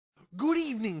Good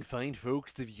evening, fine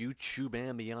folks of YouTube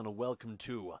and beyond, welcome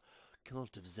to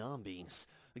Cult of Zombies,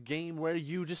 a game where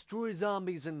you destroy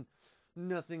zombies and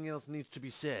nothing else needs to be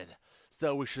said.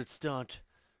 So we should start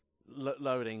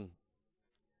loading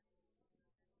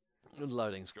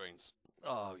screens.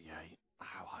 Oh yay,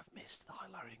 how I've missed the high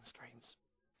loading screens.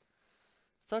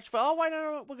 Such for oh wait,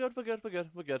 no,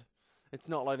 we're good. It's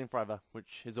not loading forever,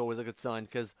 which is always a good sign,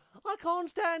 because I can't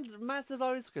stand massive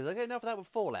loading screens. I get enough of that with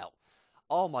Fallout.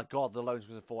 Oh my god, the loading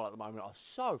screens of Fallout at the moment are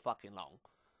so fucking long.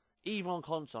 Even on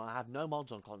console, I have no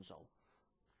mods on console.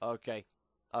 Okay,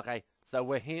 so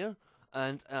we're here,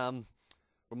 and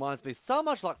reminds me so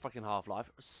much like fucking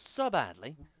Half-Life, so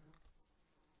badly.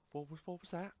 What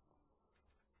was that?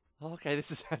 Okay, this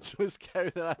is actually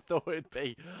scarier than I thought it'd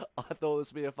be. I thought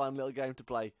this would be a fun little game to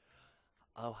play.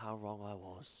 Oh, how wrong I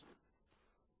was.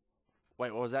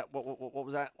 Wait, what was that? What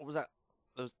was that? What was that?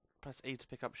 Press E to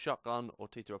pick up shotgun or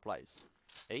T to replace.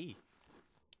 E.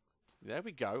 There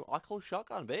we go. I call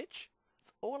shotgun, bitch.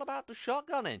 It's all about the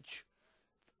shotgunage.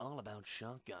 It's all about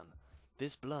shotgun.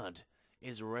 This blood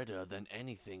is redder than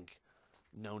anything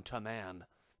known to man.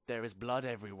 There is blood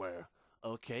everywhere.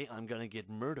 Okay, I'm gonna get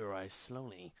murderized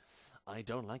slowly. I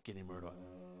don't like getting murdered.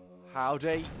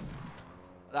 Howdy.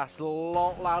 That's a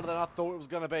lot louder than I thought it was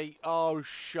gonna be. Oh,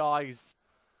 shiz.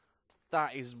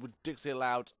 That is ridiculously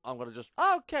loud. I'm gonna just...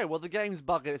 Okay, well the game's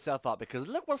bugging itself up because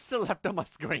look what's still left on my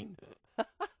screen.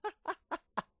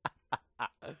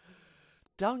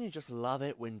 Don't you just love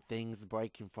it when things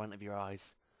break in front of your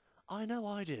eyes? I know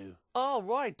I do. Oh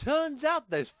right, turns out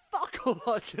there's fuck all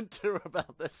I can do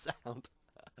about the sound.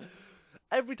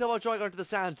 Every time I try to go into the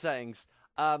sound settings,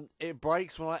 it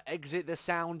breaks when I exit the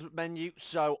sound menu,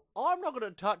 so I'm not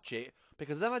going to touch it,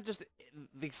 because then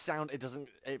the sound,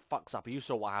 it fucks up. You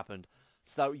saw what happened.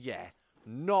 So yeah,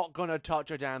 not going to touch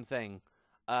a damn thing.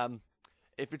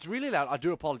 If it's really loud, I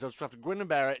do apologize. Just have to grin and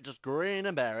bear it. Just grin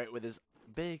and bear it with this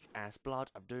big ass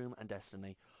blood of doom and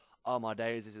destiny. Oh my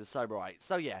days, this is so bright.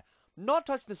 So yeah, not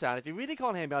touching the sound. If you really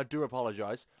can't hear me, I do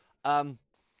apologize. But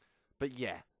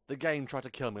yeah. The game tried to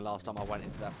kill me last time I went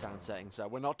into that sound setting, so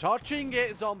we're not touching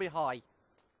it, zombie. Hi.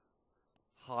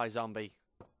 Hi, zombie.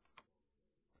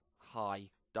 Hi.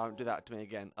 Don't do that to me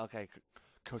again. Okay,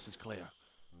 coast is clear.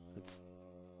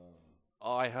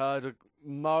 I heard a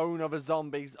moan of a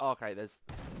zombie. Okay, it's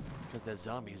because there's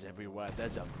zombies everywhere.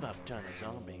 There's a fuck ton of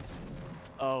zombies.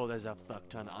 Oh, there's a fuck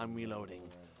ton. I'm reloading.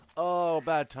 Oh,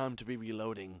 bad time to be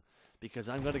reloading, because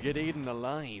I'm gonna get eaten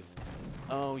alive.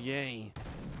 Oh, yay.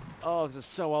 Oh, this is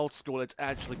so old school, it's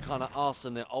actually kind of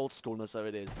awesome, the old schoolness of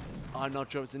it is. I'm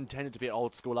not sure it's intended to be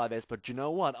old school like this, but you know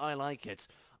what? I like it.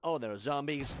 Oh, there are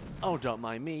zombies. Oh, don't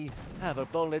mind me. Have a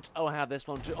bullet. Oh, have this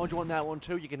one too. Oh, do you want that one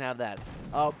too? You can have that.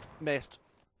 Oh, missed.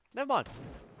 Never mind.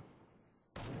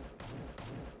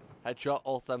 Headshot,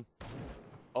 awesome.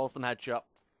 Awesome headshot.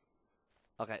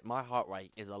 Okay, my heart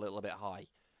rate is a little bit high.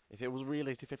 If it was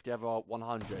really 50 over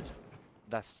 100...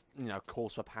 that's, you know,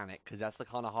 cause for panic, because that's the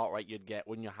kind of heart rate you'd get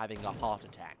when you're having a heart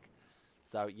attack.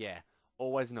 So yeah,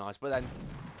 always nice. But then,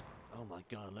 oh my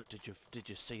god, look, did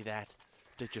you see that?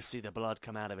 Did you see the blood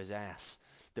come out of his ass?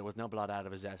 There was no blood out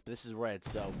of his ass, but this is red,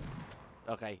 so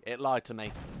okay, it lied to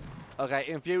me. Okay,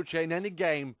 in future, in any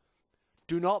game,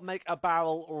 do not make a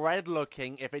barrel red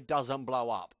looking if it doesn't blow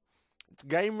up. It's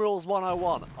game rules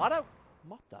 101. I don't...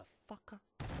 What the fucker?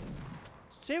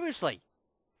 Seriously?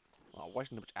 Oh,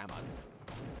 wasting too much ammo.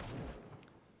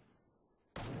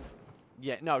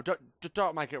 Yeah, no, just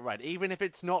don't make it red. Even if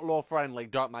it's not law friendly,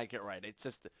 don't make it red. It's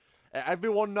just...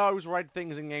 everyone knows red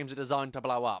things in games are designed to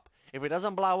blow up. If it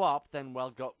doesn't blow up, then,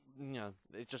 well, you know,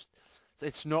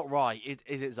 it's not right.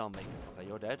 Is it zombie? Okay,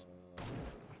 you're dead.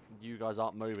 You guys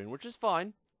aren't moving, which is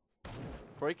fine.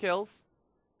 3 kills.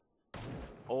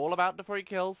 All about the 3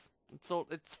 kills.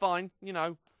 It's fine, you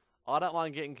know. I don't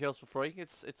mind getting kills for free.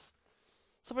 It's...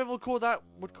 Some people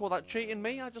would call that cheating.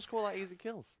 Me, I just call that easy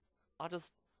kills.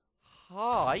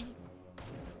 Hi.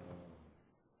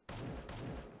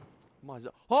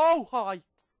 Oh, hi.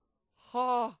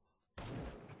 Ha.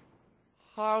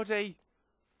 Howdy.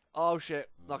 Oh shit.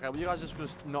 Okay, well you guys just gonna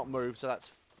not move, so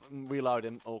that's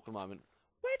reloading. Awkward moment.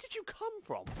 Where did you come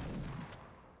from?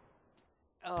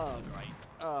 Oh great.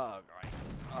 Oh great.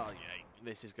 Oh yay.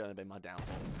 This is gonna be my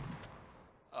downfall.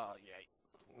 Oh yay.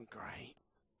 Great.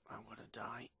 I'm gonna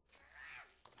die.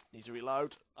 Need to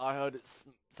reload. I heard it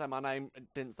say my name. It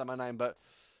didn't say my name, but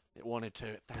it wanted to.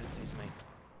 It fancies me.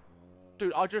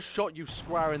 Dude, I just shot you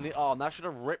square in the arm. That should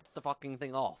have ripped the fucking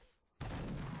thing off.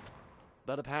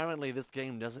 But apparently this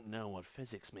game doesn't know what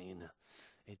physics mean.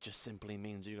 It just simply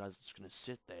means you guys are just gonna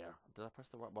sit there. Did I press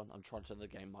the right one? I'm trying to turn the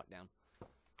game mic down.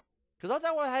 Because I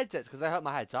don't wear headsets because they hurt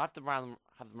my head, so I have to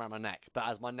have them around my neck. But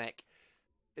as my neck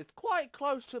is quite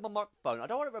close to my microphone, I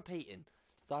don't want it repeating,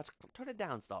 so I have to turn it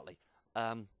down slightly.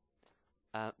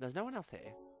 There's no one else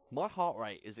here. My heart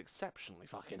rate is exceptionally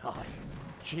fucking high.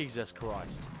 Jesus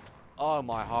Christ. Oh,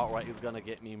 my heart rate is going to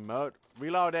get me murdered.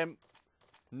 Reload him.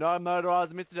 No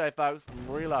murderizing me today, folks.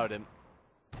 Reload him.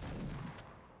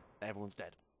 Everyone's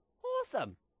dead.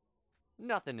 Awesome.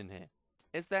 Nothing in here.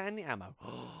 Is there any ammo?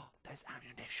 Oh, there's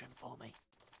ammunition for me.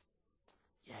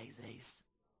 Yeezies.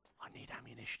 I need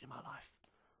ammunition in my life.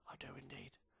 I do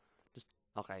indeed.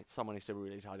 Okay, someone needs to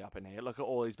really tidy up in here. Look at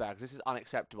all these bags. This is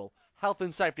unacceptable. Health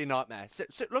and safety nightmare.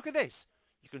 Look at this.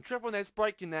 You can trip on this,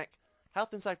 break your neck.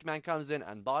 Health and safety man comes in,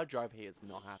 and by Jove, he is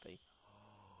not happy.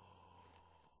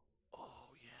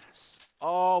 Oh, yes.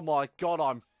 Oh, my God,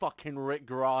 I'm fucking Rick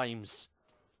Grimes.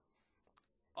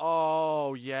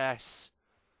 Oh, yes.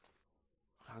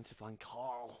 I need to find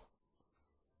Carl.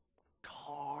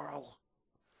 Carl.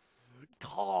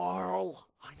 Carl.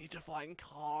 I need to find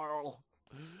Carl.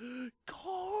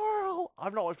 Carl!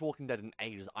 I've not watched Walking Dead in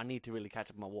ages. I need to really catch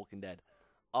up on my Walking Dead.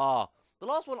 The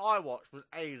last one I watched was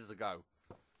ages ago.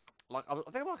 Like, I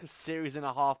think I'm like a series and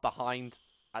a half behind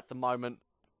at the moment,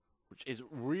 which is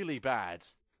really bad.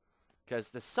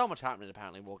 Because there's so much happening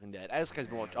apparently in Walking Dead. SK's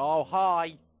been watching. Oh,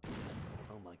 hi!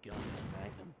 Oh my God, it's a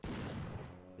Magnum.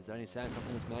 Is there any sound coming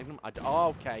from this Magnum?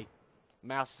 Oh, okay.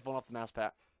 Mouse is falling off the mouse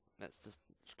pad. That's just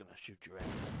gonna shoot your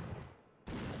ass.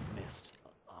 Missed.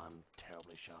 I'm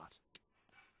terribly shot.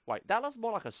 Wait, that looks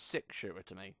more like a 6 shooter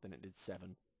to me than it did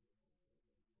 7.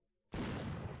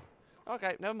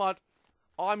 Okay, never mind.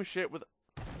 I'm shit with...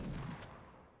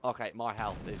 Okay, my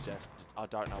health is just... I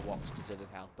don't know what's considered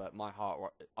health, but my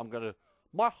heart...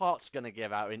 My heart's gonna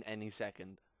give out in any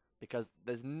second. Because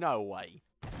there's no way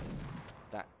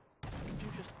that... Could you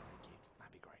just... Thank you.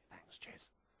 That'd be great. Thanks. Cheers.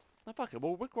 No, fuck it.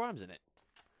 Well, Rick Grimes in it.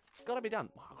 It's gotta be done.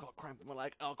 Oh, I've got a cramp in my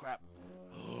leg. Oh, crap.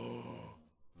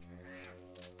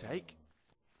 Take.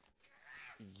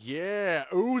 Yeah,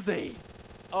 Uzi.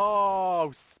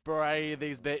 Oh, spray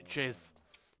these bitches.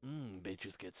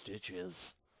 Bitches get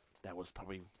stitches. That was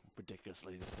probably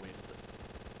ridiculously just weird.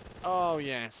 Oh,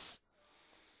 yes.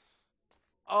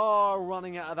 Oh,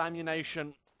 running out of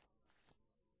ammunition.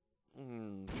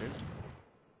 Shoot.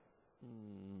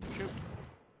 Shoot.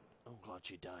 Oh, God,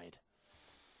 she died.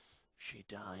 She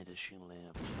died as she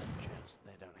lived. Just,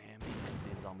 they don't hear me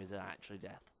because these zombies are actually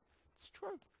death. It's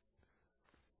true.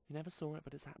 You never saw it,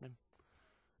 but it's happening.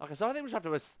 Okay, so I think we just have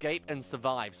to escape and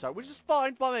survive. So we're just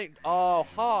fine by me. Oh,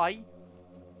 hi.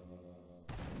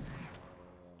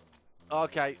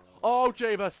 Okay. Oh,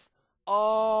 Jeebus.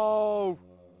 Oh.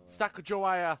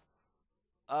 Sacagawea.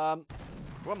 Well,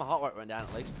 my heart rate went down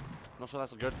at least. Not sure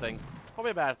that's a good thing.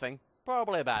 Probably a bad thing.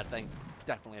 Probably a bad thing.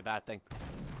 Definitely a bad thing.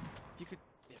 If you could...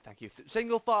 Yeah, thank you.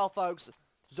 Single file, folks.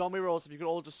 Zombie rules. If you could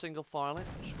all just single file it.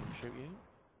 Just gonna shoot you.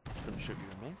 Just gonna shoot you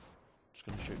and miss. Just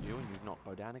gonna shoot you and you not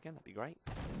go down again. That'd be great.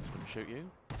 Just gonna shoot you.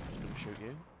 Just gonna shoot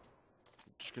you.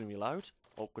 Just gonna reload.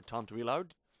 Awkward time to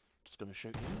reload. Just gonna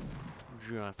shoot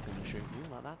you. Just gonna shoot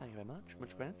you like that. Thank you very much.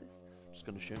 Much Francis. Just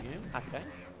gonna shoot you. Happy days.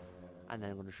 And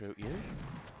then I'm gonna shoot you.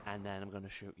 And then I'm gonna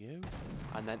shoot you.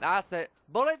 And then that's it.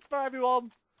 Bullets for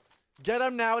everyone. Get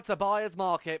them now. It's a buyer's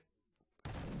market.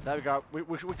 There we go. We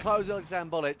close early to 10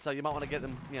 bullets, so you might want to get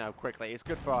them, you know, quickly. It's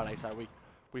Good Friday, so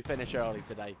we finish early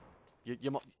today. Yeah.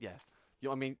 You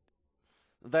know, I mean,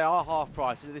 they are half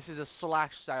price. This is a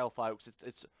slash sale, folks.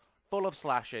 It's full of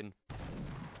slashing.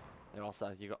 And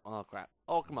also, you got... Oh, crap.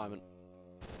 Awkward moment.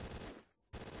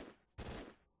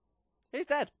 He's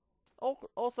dead. Oh,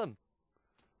 awesome.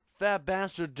 That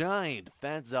bastard died.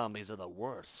 Fat zombies are the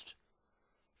worst.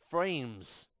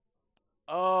 Frames.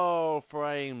 Oh,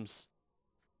 frames.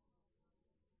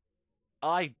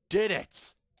 I did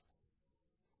it.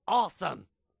 Awesome.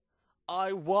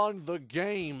 I won the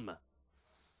game.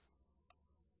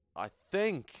 I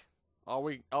think. Are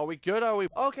we good? Are we...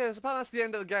 Okay, so apparently that's the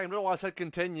end of the game. I don't know why I said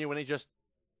continue when he just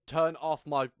turned off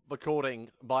my recording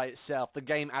by itself. The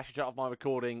game actually turned off my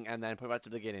recording and then put it back to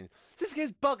the beginning. So this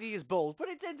game's buggy as balls, but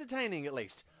it's entertaining at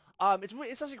least.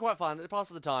 It's actually quite fun. It's part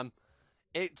of the time.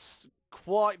 It's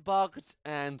quite bugged,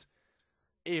 and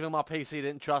even my PC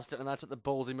didn't trust it, and I took the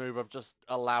ballsy move of just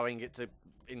allowing it to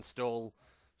install.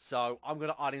 So I'm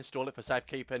going to uninstall it for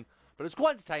safekeeping. But it's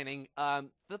quite entertaining.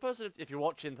 The person, if you're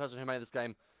watching, the person who made this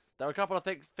game, there are a couple of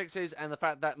fixes, and the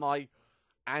fact that my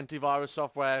antivirus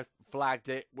software flagged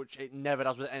it, which it never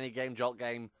does with any Game Jolt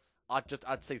game,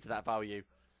 I'd see to that value.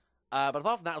 But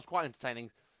apart from that, it was quite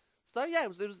entertaining. So yeah, it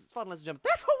was fun, ladies and gentlemen.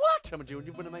 That's for watching, and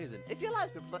you've been amazing. If you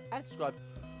like, and subscribe.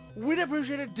 We'd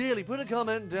appreciate it dearly. Put a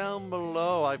comment down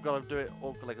below. I've got to do it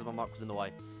awkwardly because my mic was in the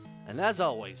way. And as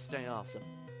always, stay awesome.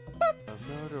 Don't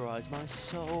murderize my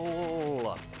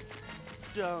soul.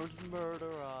 Don't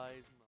murderize